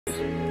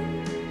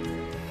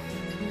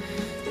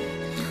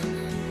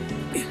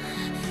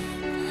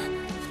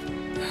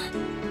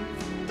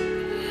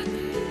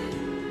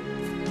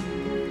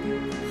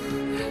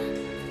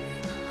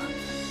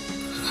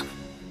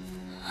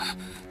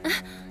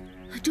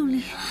钟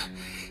离，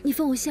你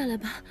放我下来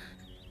吧，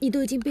你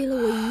都已经背了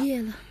我1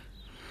夜了，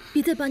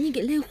别再把你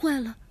给累坏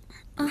了，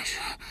啊！没事，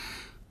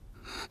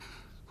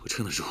我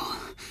撑得住，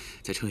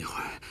再撑一会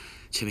儿，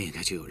前面应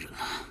该就有人了。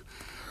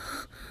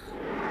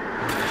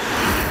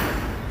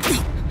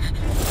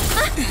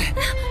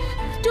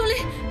钟离，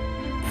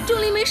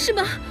钟离没事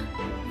吧？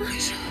没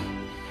事。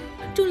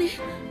钟离，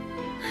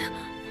哎呀，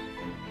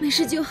没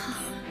事就好，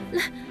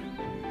来。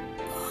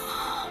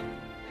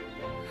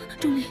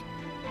钟离。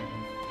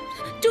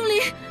 钟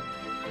离，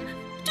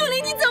钟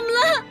离，你怎么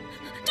了？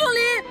钟离，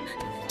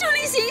钟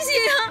离，醒醒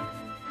啊！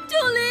钟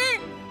离，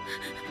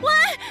喂，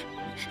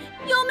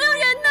有没有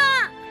人呢？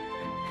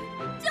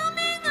救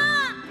命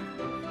啊！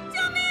救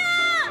命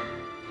啊！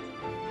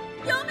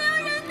有没有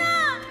人呢？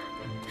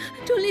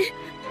钟离，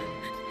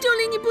钟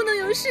离，你不能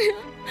有事啊！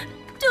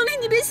钟离，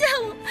你别吓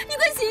我，你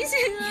快醒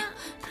醒啊！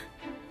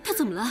他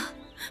怎么了？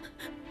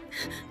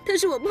他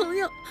是我朋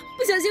友，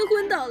不小心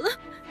昏倒了。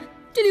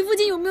这里附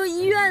近有没有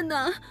医院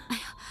呢？哎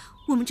呀。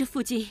 我们这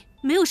附近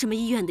没有什么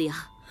医院的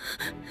呀。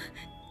哎呀，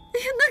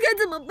那该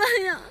怎么办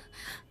呀？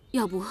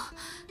要不，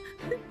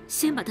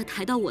先把他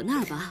抬到我那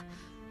儿吧。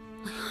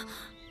哎呀，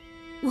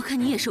我看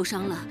你也受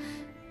伤了，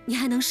你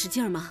还能使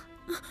劲吗？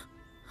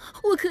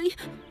我可以，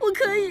我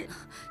可以。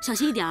小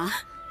心一点啊，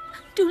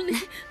钟离。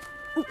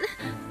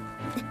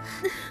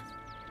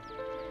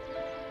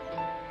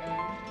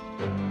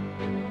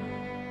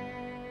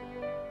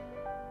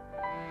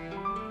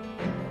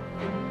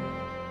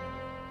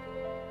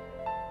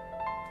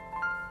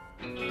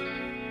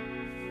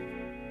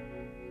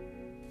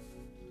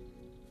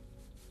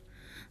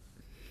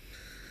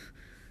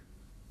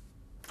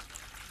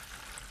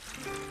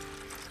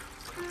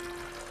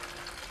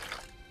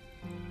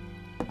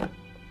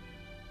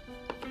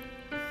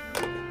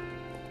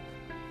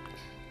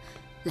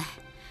来，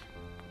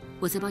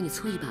我再帮你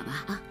搓一把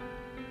吧，啊！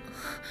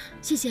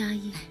谢谢阿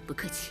姨。不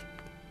客气。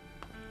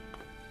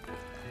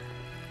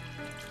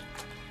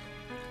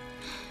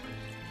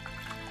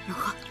如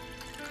何？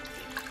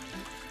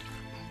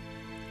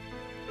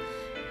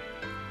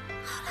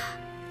好了，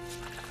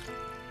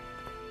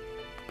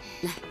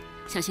来，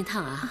小心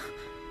烫啊！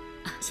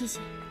谢谢。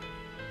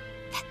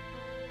来。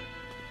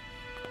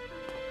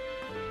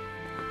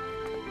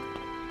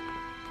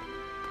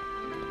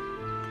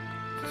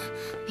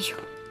 哎呦，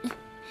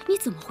你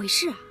怎么回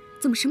事啊？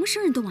怎么什么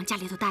生人都往家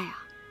里头带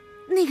啊？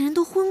那个人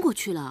都昏过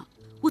去了，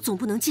我总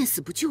不能见死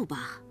不救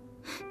吧？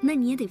那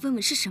你也得问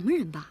问是什么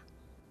人吧？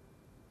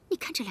你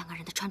看这2个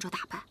人的穿着打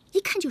扮，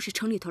一看就是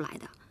城里头来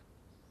的。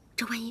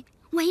这万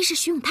一是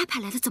徐永泰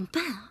派来的怎么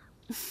办啊？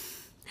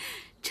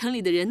城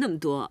里的人那么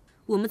多，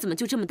我们怎么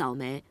就这么倒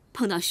霉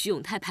碰到徐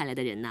永泰派来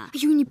的人呢？哎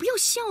呦，你不要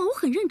笑啊，我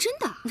很认真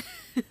的。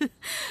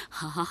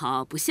好，好，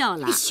好，不笑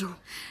了。哎呦，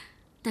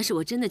但是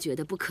我真的觉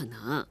得不可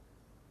能。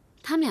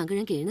 他们2个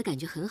人给人的感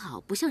觉很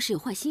好，不像是有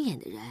坏心眼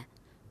的人。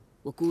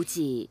我估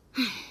计，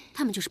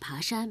他们就是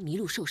爬山迷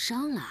路受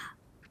伤了。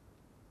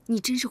你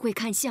真是会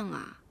看相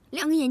啊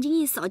！2个眼睛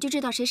一扫就知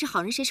道谁是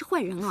好人谁是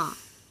坏人啊！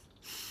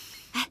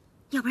哎，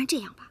要不然这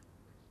样吧，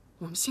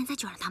我们现在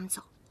就让他们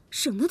走，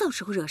省得到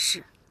时候惹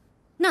事。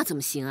那怎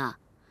么行啊？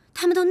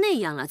他们都那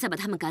样了，再把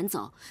他们赶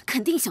走，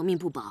肯定小命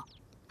不保。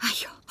哎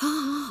呦，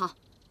好，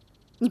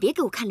你别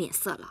给我看脸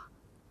色了。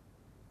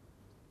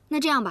那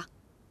这样吧，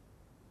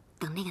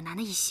等那个男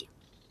的一醒，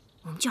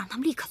我们就让他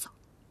们立刻走。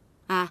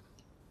哎，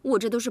我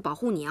这都是保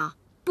护你啊，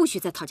不许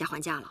再讨价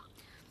还价了。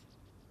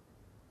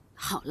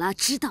好了，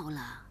知道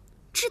了，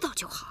知道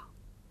就好。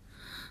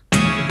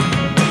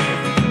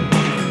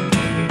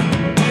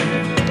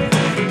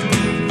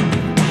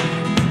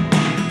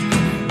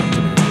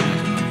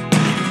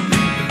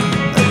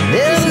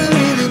 Never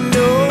really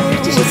know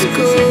what's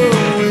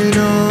going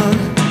on.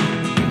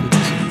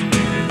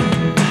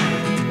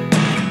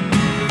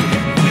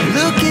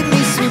 Look at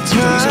me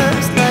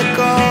sometimes like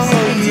all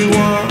you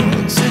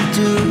want to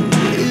do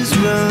is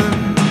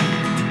run.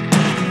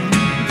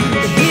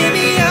 Hear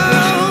me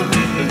out,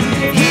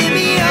 hear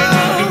me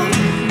out.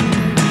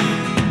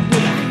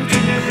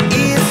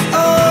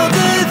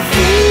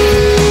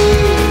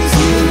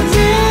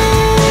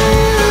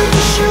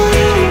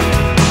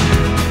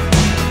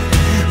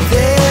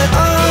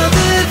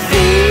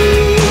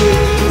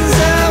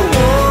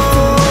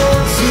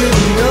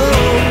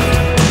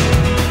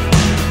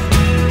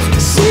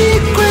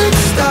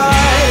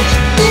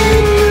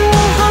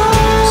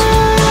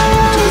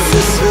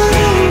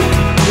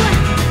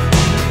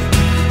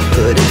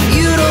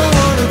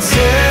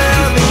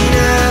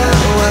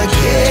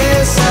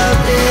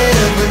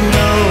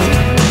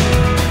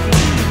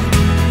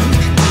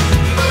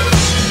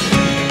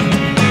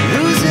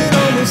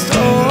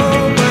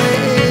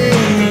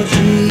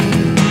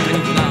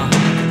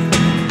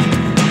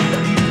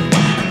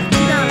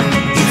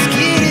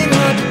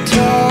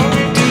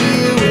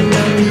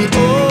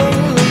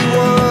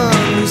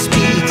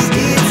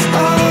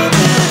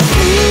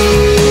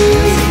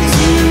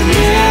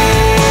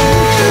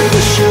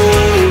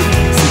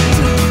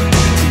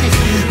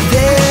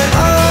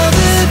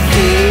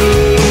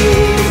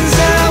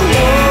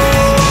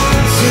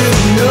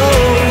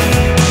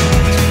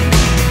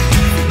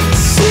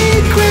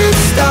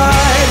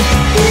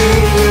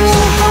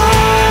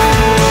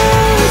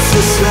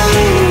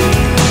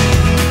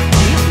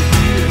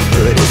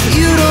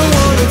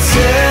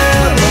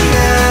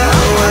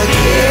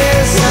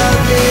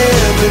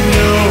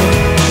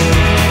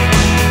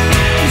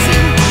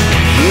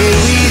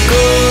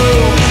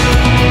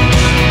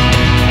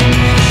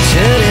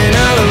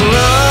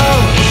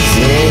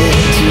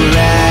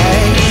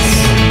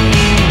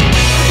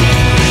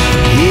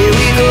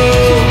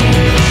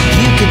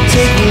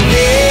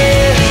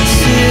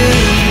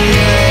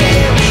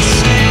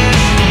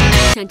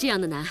 样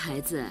的男孩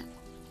子，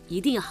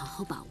一定要好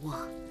好把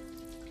握，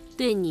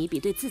对你比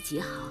对自己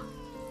好，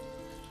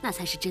那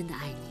才是真的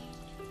爱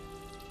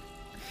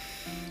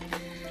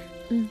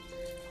你。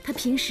他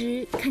平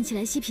时看起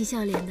来嬉皮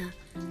笑脸的，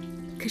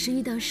可是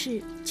遇到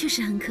事确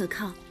实很可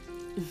靠。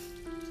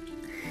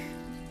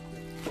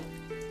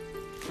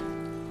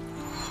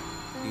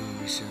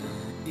一闪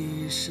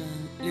一闪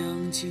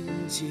亮晶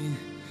晶，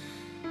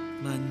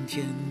满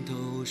天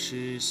都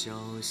是小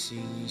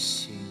星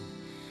星，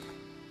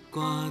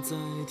挂在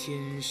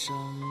天上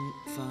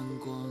泛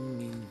光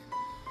明，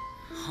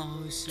好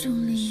像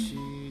钟离，许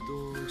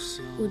多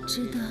小我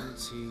知道眼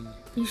睛，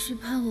你是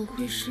怕我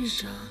会睡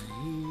着，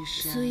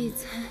所以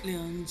才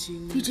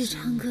一直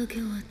唱歌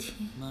给我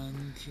听。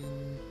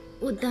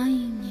我答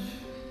应你，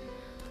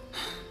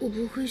我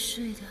不会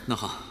睡的。那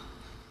好，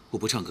我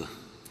不唱歌，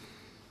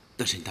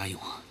但是你答应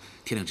我，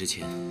天亮之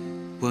前，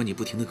我要你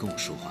不停地跟我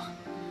说话，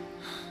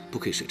不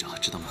可以睡着，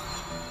知道吗？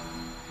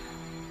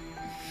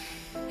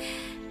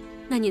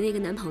那你那个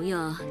男朋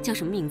友叫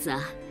什么名字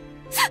啊？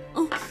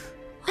哦，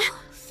哎，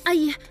阿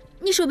姨，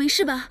你手没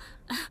事吧？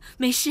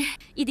没事，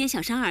一点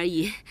小伤而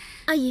已。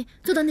阿姨，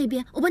坐到那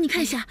边，我帮你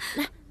看一下。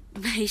来，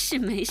没事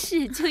没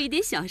事，就一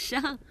点小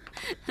伤。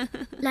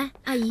来，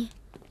阿姨，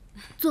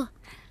坐。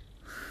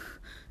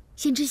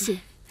先止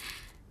血。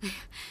哎呀，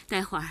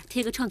待会儿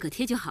贴个创可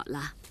贴就好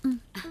了。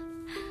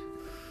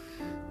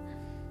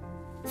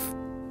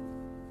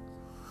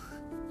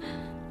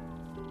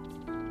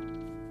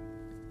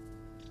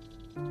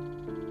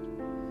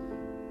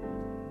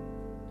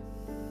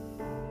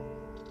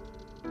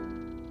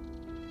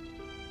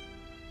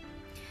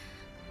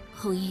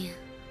红英，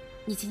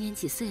你今年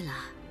几岁了？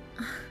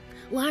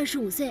我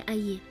25岁，阿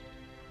姨。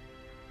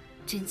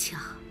真巧，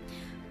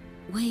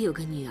我也有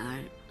个女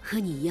儿，和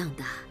你一样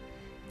大，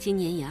今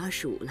年也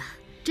25了。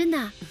真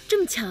的？这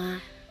么巧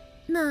啊？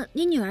那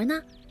你女儿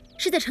呢？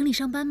是在城里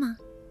上班吗？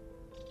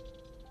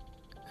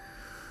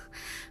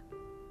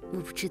我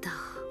不知道，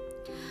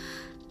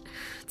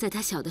在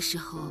她小的时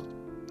候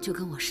就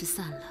跟我失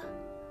散了。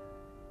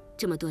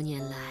这么多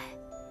年来，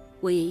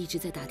我也一直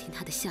在打听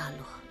她的下落。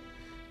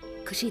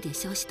可是，一点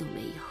消息都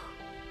没有。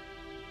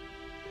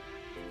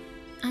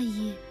阿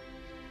姨，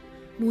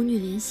母女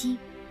连心，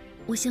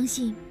我相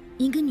信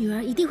您跟女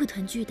儿一定会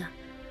团聚的。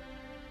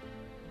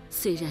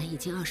虽然已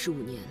经25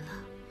年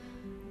了，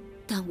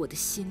但我的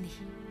心里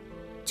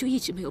就一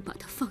直没有把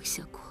她放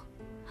下过。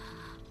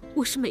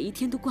我是每一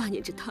天都挂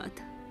念着她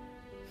的。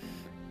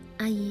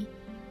阿姨，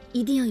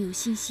一定要有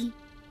信心，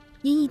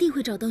您一定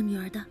会找到女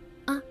儿的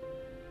啊！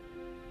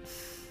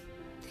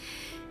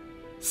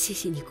谢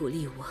谢你鼓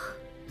励我。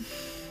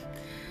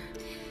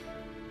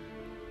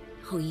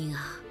红英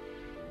啊，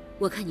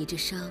我看你这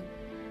伤，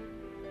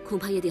恐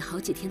怕也得好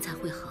几天才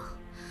会好，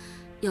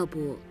要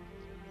不，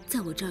在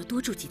我这儿多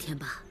住几天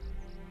吧？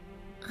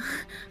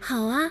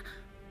好啊，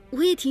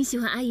我也挺喜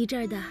欢阿姨这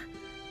儿的。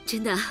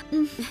真的？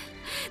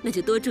那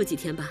就多住几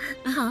天吧。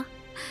好。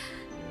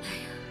哎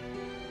呀，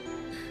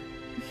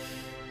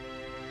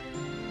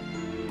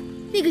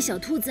那个小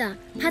兔子啊，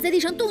趴在地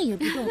上动也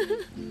不动。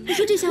你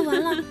说这下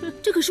完了，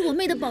这可是我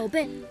妹的宝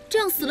贝，这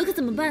样死了可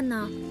怎么办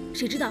呢？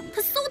谁知道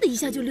它嗖的一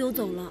下就溜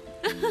走了。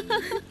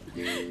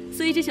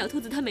所以这小兔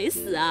子它没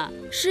死啊？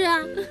是啊，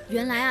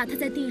原来啊它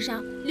在地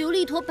上留了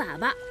一坨粑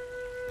粑，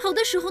跑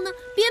的时候呢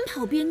边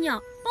跑边尿，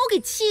把我给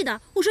气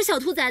的。我说小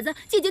兔崽子，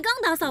姐姐刚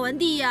打扫完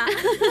地呀。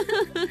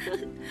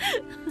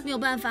没有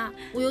办法，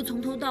我又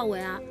从头到尾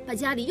啊把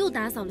家里又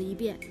打扫了一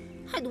遍，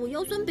害得我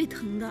腰酸背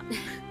疼的。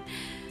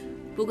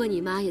不过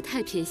你妈也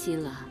太偏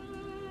心了，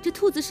这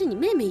兔子是你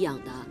妹妹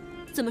养的，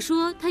怎么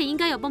说她也应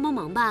该要帮帮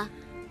忙吧？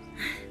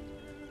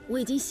我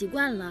已经习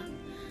惯了，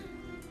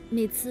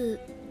每次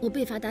我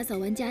被罚打扫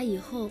完家以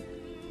后，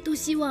都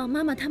希望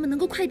妈妈他们能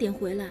够快点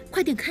回来，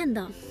快点看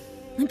到，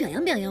能表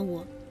扬表扬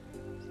我。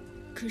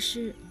可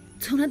是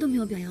从来都没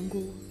有表扬过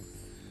我。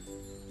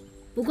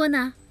不过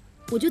呢，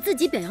我就自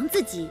己表扬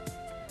自己。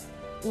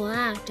我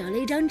啊找了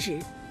一张纸，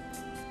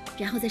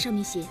然后在上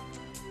面写：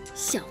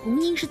小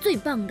红英是最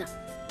棒的，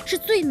是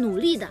最努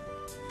力的。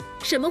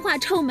什么话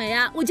臭美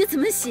啊，我就怎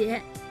么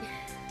写。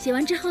写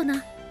完之后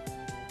呢，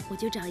我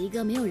就找一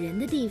个没有人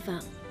的地方，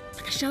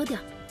把它烧掉，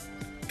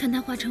看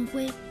它化成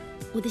灰，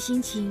我的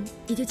心情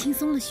也就轻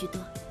松了许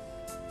多。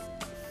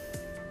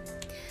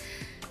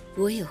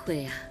我也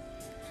会啊，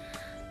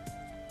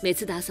每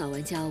次打扫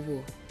完家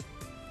务，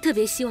特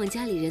别希望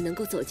家里人能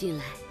够走进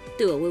来，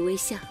对我微微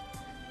笑，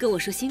跟我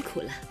说辛苦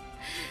了。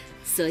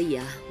所以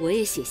啊，我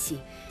也写信，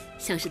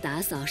像是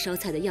打扫、烧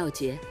菜的要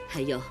诀，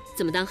还有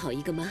怎么当好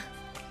一个妈，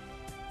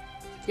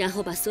然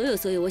后把所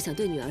有我想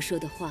对女儿说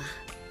的话，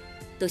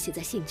都写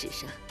在信纸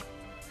上，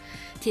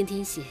天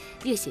天写，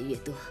越写越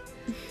多。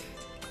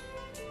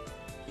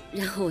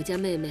然后我家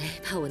妹妹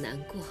怕我难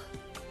过，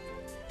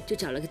就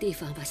找了个地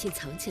方把信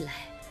藏起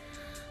来，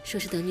说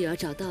是等女儿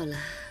找到了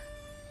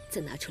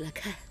再拿出来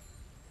看。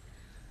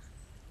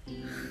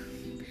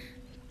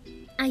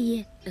阿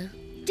姨，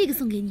这个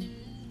送给你。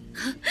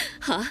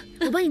好啊，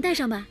我帮你戴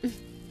上吧。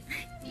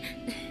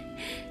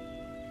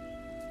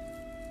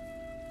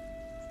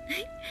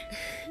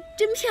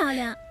真漂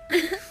亮。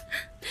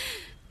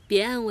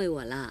别安慰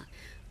我了，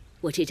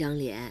我这张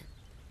脸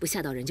不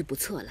吓到人就不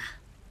错了。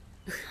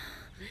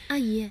阿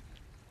姨，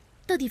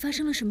到底发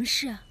生了什么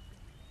事啊？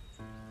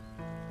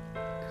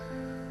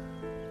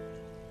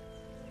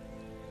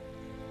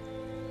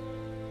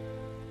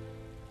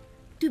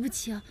对不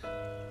起啊，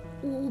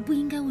我不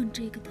应该问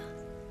这个的。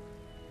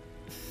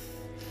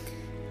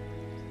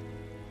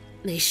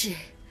没事，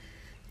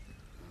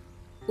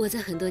我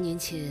在很多年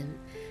前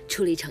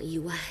出了一场意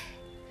外，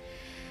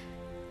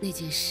那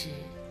件事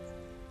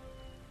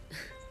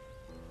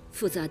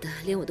复杂的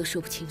连我都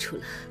说不清楚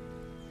了，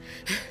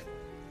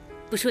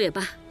不说也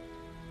罢。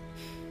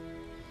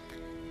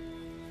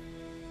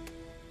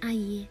阿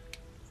姨，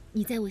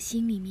你在我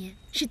心里面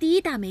是第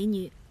一大美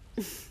女。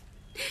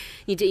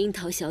你这樱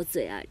桃小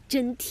嘴啊，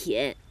真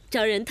甜，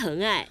招人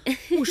疼爱。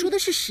我说的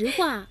是实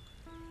话，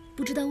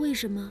不知道为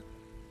什么，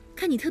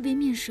看你特别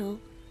面熟，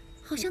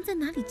好像在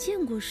哪里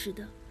见过似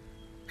的，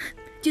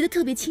觉得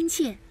特别亲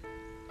切。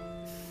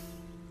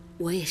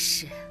我也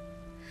是，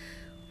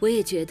我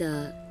也觉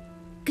得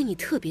跟你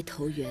特别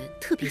投缘，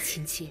特别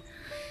亲切，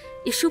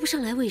也说不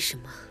上来为什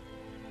么。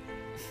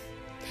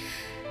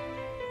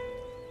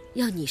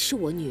要你是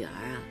我女儿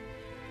啊，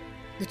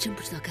那真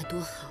不知道该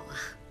多好啊！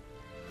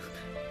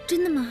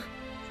真的吗？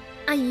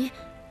阿姨，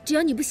只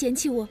要你不嫌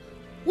弃我，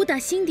我打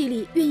心底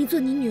里愿意做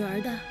你女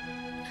儿的。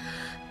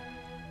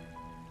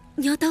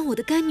你要当我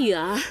的干女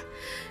儿？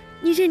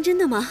你认真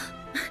的吗？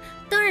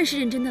当然是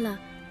认真的了，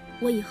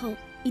我以后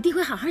一定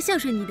会好好孝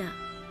顺你的。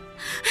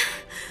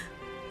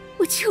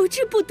我求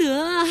之不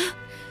得啊！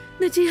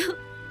那这样，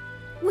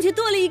我就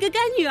多了一个干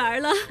女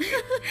儿了。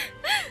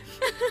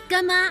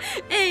干妈，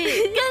哎，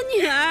干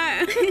女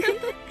儿。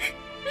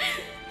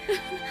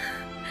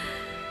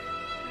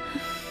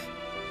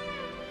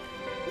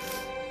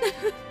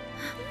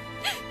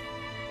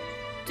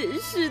真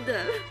是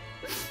的，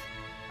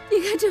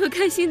你看这么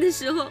开心的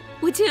时候，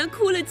我竟然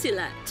哭了起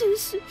来，真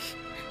是。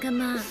干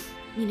妈，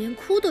你连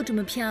哭都这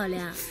么漂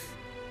亮，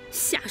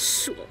瞎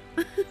说。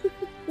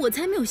我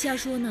才没有瞎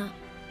说呢。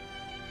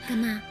干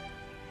妈，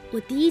我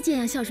第一件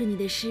要孝顺你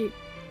的事，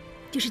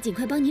就是尽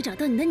快帮你找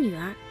到你的女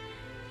儿，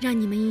让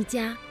你们一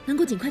家能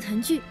够尽快团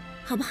聚，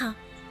好不好？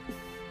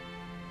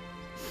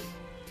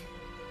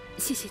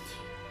谢谢你，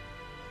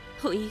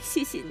红英，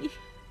谢谢你。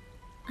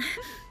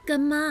干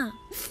妈，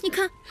你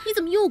看你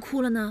怎么又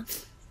哭了呢？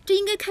这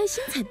应该开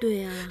心才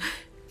对啊。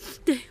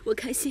对，我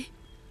开心，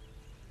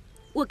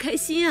我开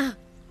心啊！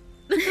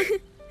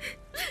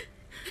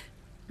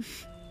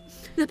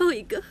来抱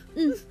一个。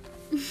嗯。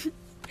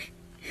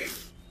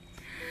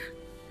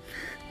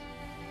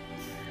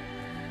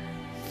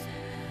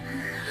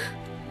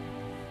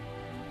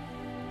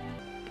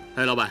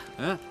哎，老板，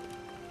哎，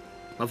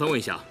麻烦问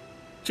一下，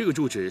这个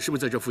住址是不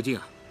是在这附近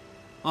啊？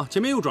啊，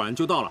前面右转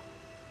就到了。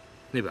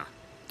那边？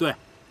对，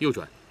右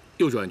转，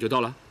右转就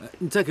到了。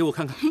你再给我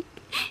看看。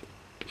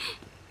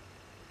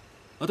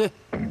啊，对，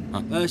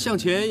向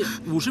前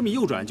50米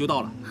右转就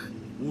到了。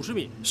50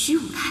米。徐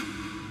永泰，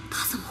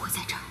他怎么会在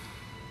这儿？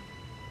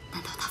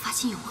难道他发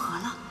现永和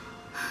了？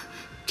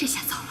这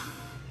下糟了。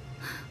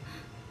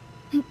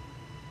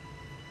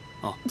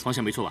哦，方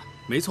向没错吧？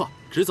没错，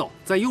直走，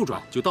再右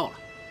转就到了。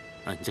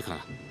啊，你再看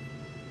看。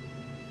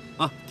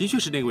啊，的确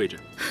是那个位置。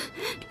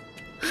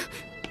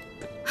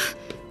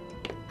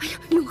哎呀，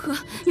永和，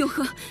永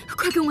和，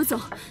快跟我走！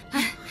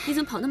哎，你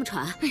怎么跑那么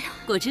喘？哎呀，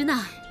果汁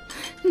呢？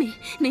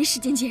没时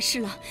间解释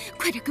了，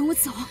快点跟我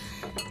走。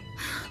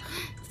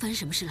发生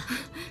什么事了？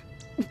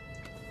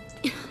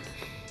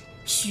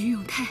徐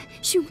永泰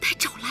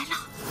找来了。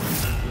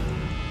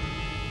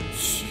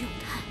徐永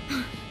泰，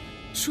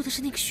说的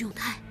是那个徐永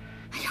泰。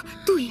哎呀，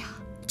对呀，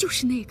就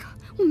是那个，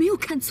我没有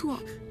看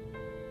错。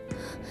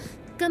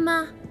干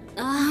妈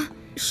啊，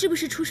是不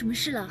是出什么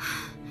事了？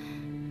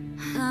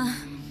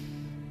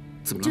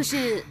怎么了？就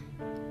是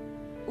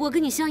我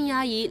跟你香姨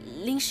阿姨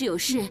临时有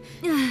事，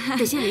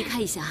得先离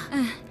开一下。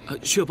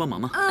需要帮忙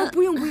吗？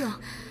不用。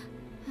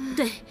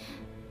对，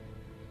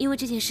因为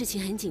这件事情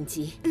很紧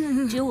急，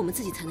只有我们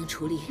自己才能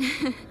处理，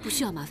不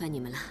需要麻烦你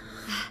们了。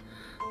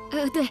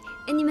对，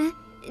你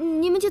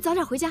们就早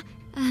点回家，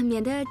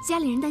免得家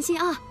里人担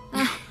心啊。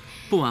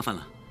不麻烦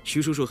了，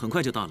徐叔叔很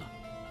快就到了，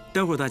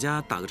待会儿大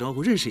家打个招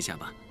呼认识一下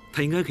吧，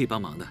他应该可以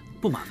帮忙的，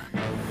不麻烦。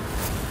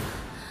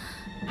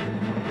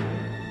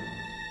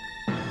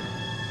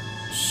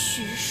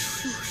徐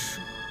叔叔，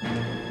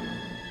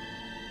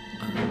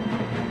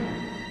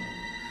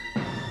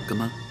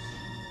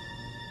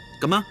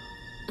干妈，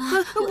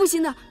不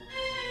行的。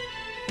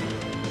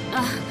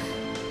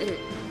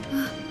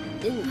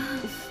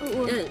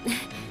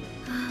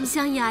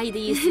香姨阿姨的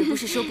意思不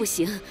是说不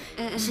行，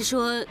是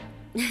说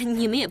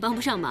你们也帮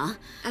不上忙，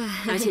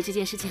而且这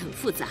件事情很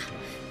复杂。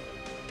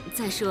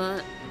再说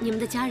你们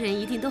的家人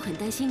一定都很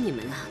担心你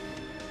们了，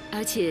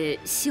而且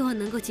希望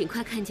能够尽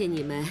快看见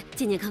你们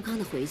健健康康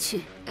的回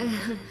去。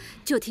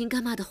就听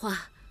干妈的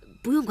话，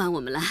不用管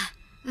我们了。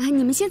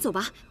你们先走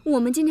吧，我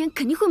们今天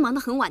肯定会忙得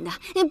很晚的，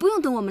不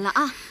用等我们了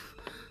啊。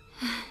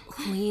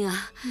红英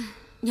啊，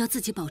你要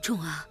自己保重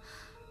啊。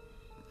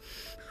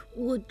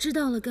我知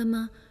道了，干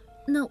妈，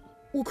那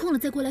我空了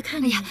再过来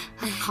看你。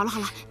哎呀，好了，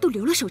都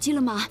留了手机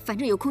了吗？反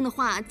正有空的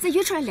话再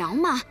约出来聊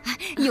嘛。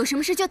有什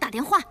么事就打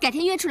电话，改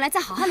天约出来再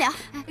好好聊。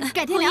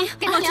改天聊，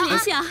改天聊联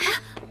系啊！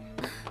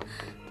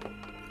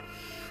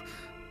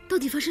到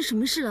底发生什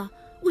么事了？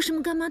为什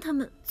么干妈他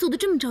们走得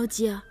这么着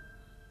急啊？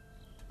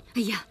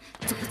哎呀，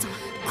走了，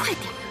快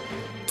点，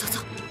走。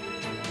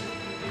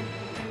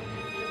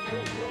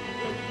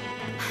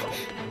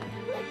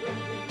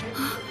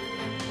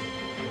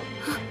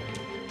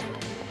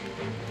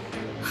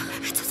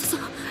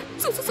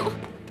走！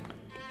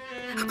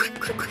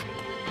快！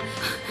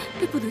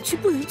哎，不能去！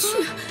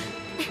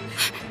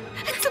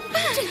怎么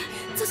办？这里，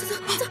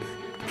走，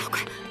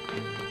快！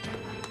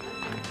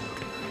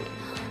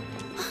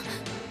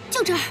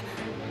就这儿。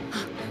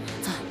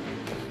走。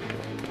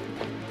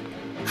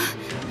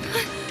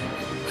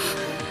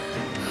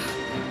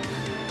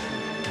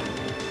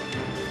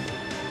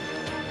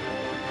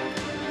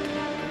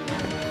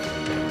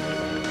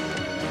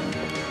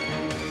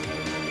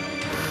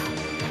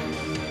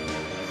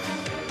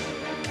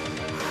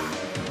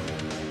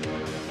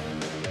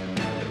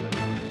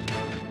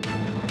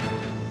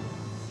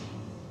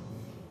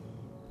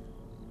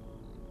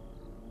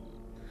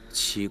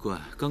奇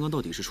怪，刚刚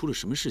到底是出了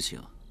什么事情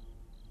啊？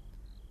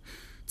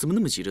怎么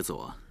那么急着走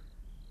啊？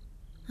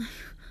哎呀，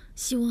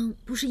希望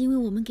不是因为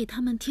我们给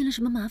他们添了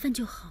什么麻烦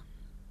就好。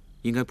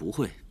应该不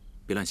会，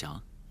别乱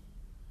想。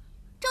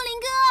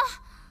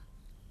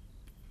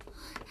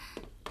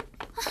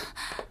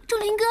仲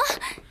林哥，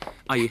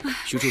阿姨，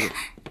徐叔叔，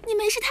你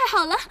没事太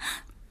好了，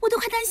我都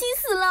快担心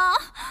死了。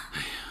哎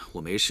呀，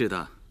我没事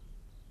的。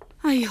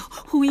哎呦，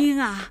红英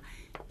啊，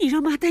你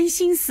让妈担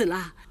心死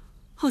了。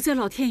好在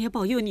老天爷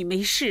保佑你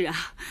没事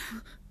啊！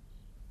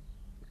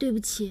对不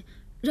起，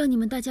让你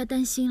们大家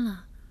担心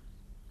了。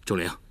仲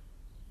玲，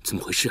怎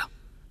么回事啊？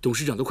董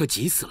事长都快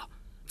急死了，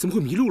怎么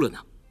会迷路了呢？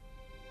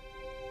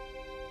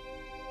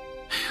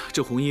哎呀，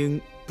这红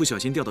英不小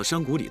心掉到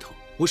山谷里头，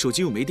我手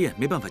机又没电，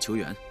没办法求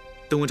援。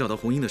等我找到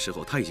红英的时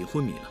候，她已经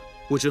昏迷了，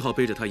我只好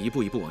背着她一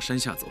步一步往山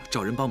下走，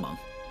找人帮忙。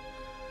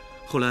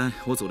后来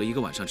我走了1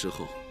个晚上之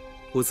后，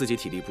我自己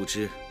体力不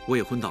支，我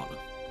也昏倒了。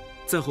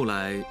再后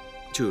来，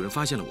就有人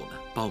发现了我们，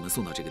把我们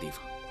送到这个地方。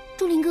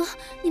仲林哥，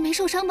你没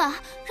受伤吧？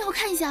让我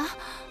看一下。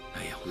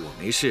哎呀，我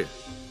没事，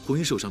红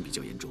英受伤比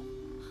较严重。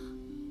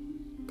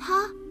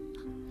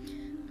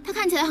他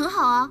看起来很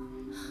好啊，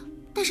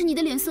但是你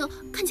的脸色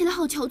看起来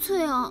好憔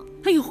悴啊。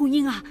哎呦，红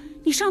英啊，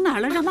你伤哪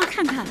儿了？让妈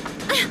看看。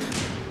哎呀，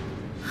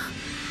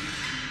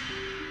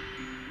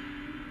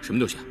什么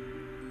东西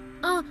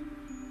啊？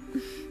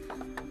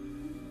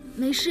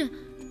没事，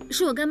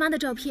是我干妈的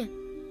照片，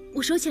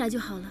我收起来就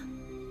好了。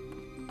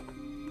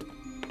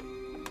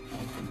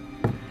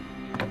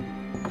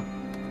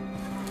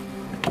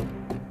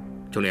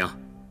仲玲，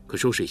快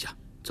收拾一下，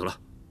走了。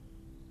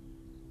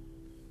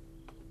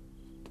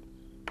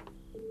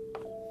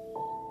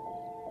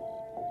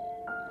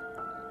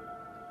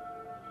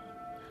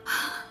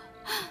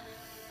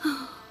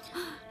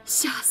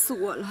吓死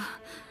我了！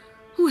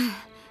喂，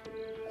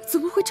怎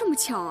么会这么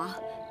巧啊？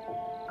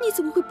你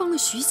怎么会帮了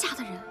徐家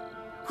的人？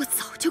我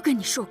早就跟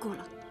你说过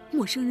了，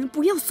陌生人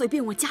不要随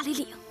便往家里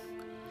领。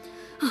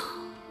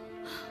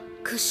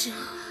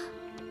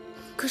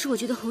可是我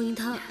觉得红英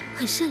她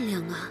很善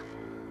良啊。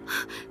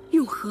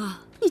永和，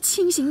你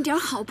清醒点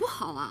好不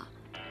好啊？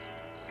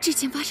之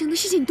前发生的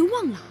事情你都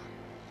忘了。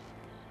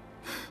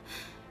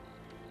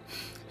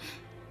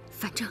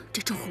反正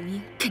这周红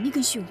英肯定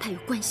跟徐永泰有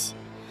关系，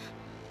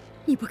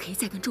你不可以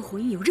再跟周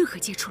红英有任何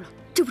接触了，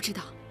知不知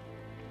道？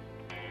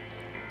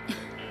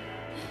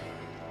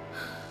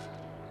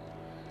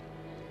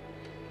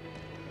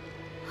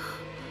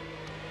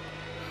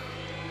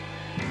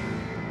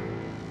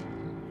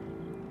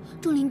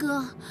仲林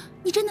哥，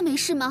你真的没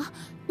事吗？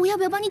我要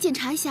不要帮你检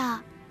查一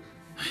下？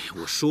哎呀，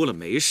我说了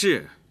没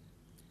事。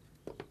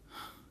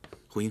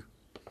红英，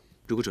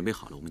如果准备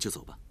好了，我们就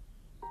走吧。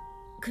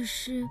可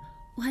是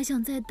我还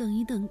想再等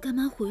一等干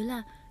妈回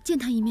来，见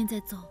她一面再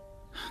走。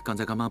刚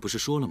才干妈不是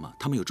说了吗？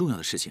他们有重要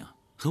的事情啊，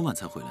很晚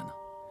才回来呢。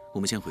我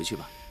们先回去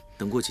吧，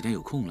等过几天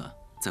有空了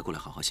再过来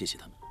好好谢谢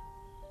他们。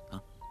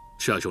啊，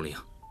是啊，仲玲，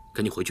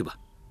赶紧回去吧，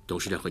董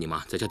事长和你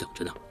妈在家等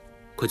着呢，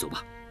快走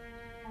吧。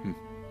嗯。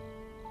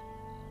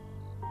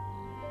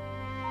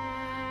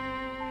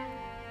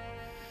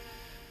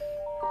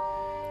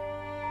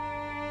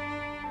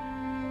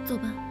走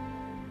吧。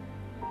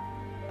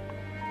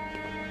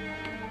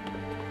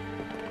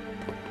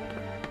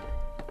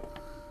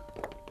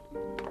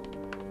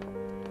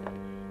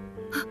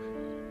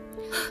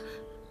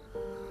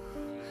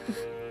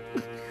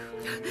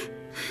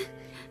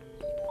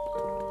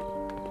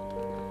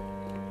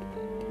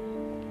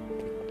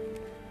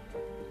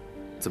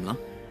怎么了？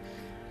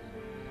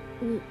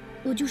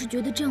我就是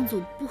觉得这样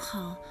走不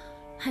好，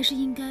还是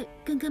应该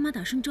跟干妈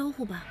打声招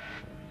呼吧。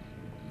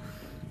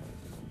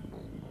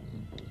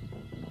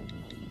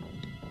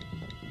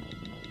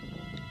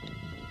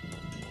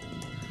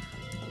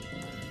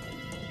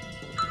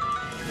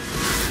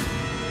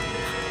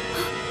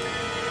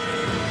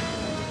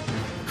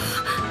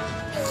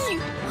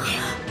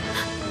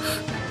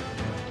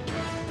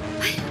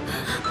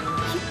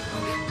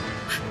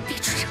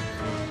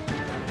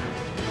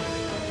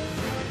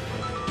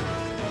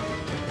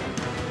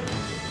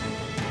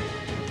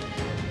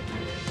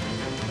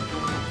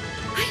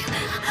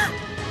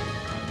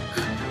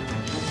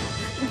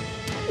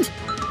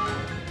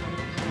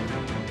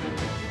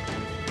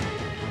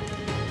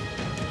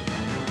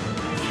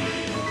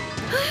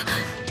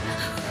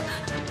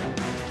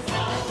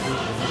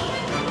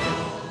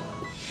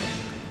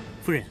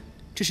夫人，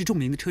这是仲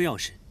林的车钥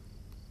匙。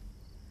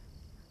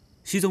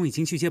徐总已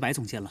经去接白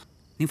总监了，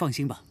您放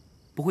心吧，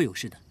不会有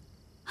事的。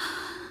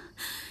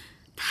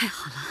太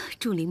好了，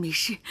仲林没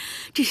事，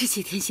真是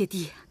谢天谢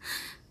地。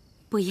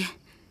伯爷，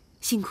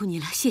辛苦你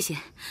了，谢谢。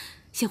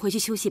先回去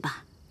休息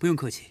吧。不用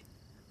客气。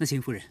那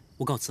秦夫人，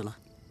我告辞了。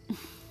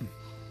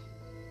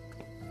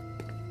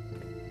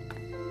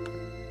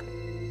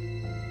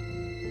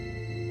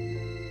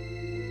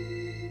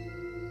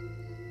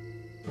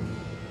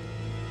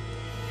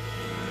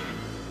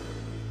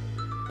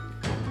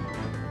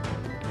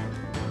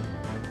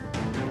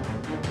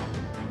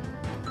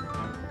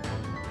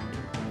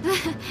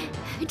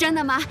张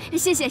大妈，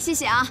谢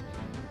谢啊！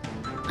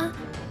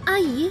阿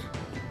姨，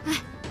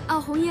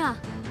红英，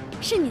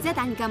是你在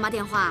打你干妈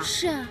电话？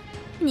是啊。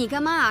你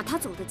干妈啊，她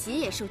走得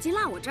急，手机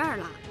落我这儿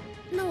了。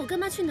那我干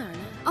妈去哪儿了？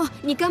哦，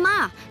你干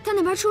妈啊，她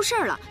那边出事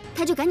了，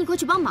她就赶紧过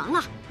去帮忙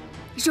了。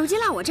手机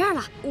落我这儿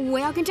了，我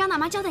要跟张大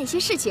妈交代一些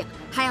事情，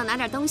还要拿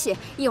点东西，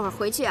一会儿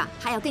回去啊，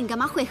还要跟你干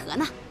妈会合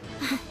呢。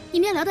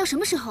你们要聊到什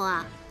么时候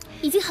啊？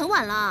已经很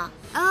晚了。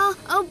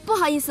不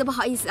好意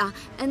思啊，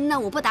那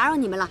我不打扰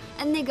你们了。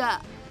那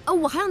个，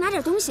我还要拿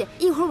点东西，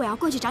一会儿我要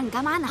过去找你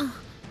干妈呢。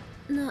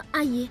那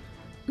阿姨，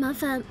麻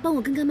烦帮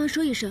我跟干妈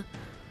说一声，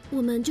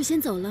我们就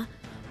先走了，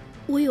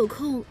我有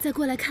空再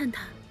过来看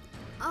她。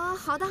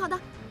好的，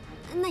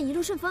那一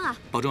路顺风啊！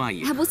保重，阿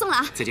姨。不送了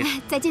啊！再见。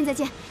再见，再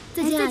见，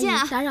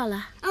啊！打扰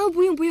了。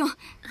不用。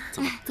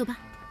走吧，走吧。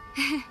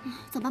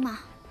走吧，妈。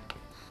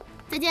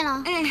再见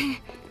了。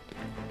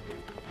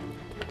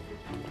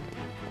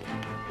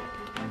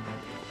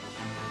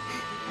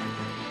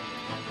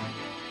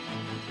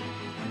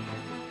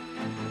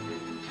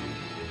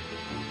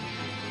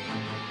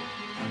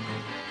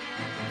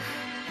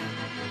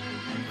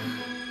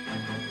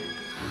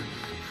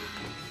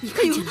你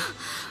看见了？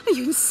哎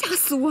呦，你吓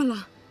死我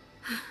了！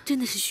真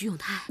的是徐永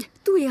泰。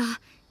对呀，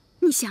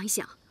你想一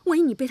想，万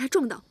一你被他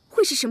撞到，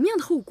会是什么样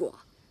的后果？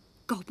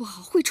搞不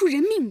好会出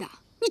人命的，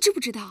你知不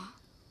知道啊？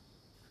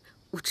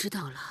我知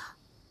道了。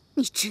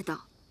你知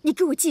道？你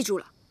给我记住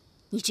了，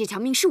你这条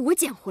命是我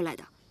捡回来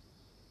的，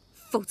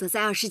否则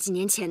在20几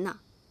年前呢，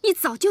你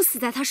早就死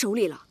在他手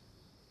里了。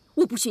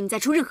我不许你再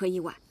出任何意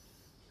外。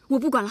我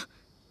不管了，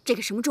这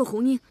个什么周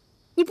红英，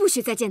你不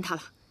许再见他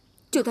了，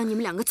就当你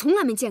们两个从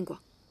来没见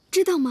过，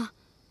知道吗？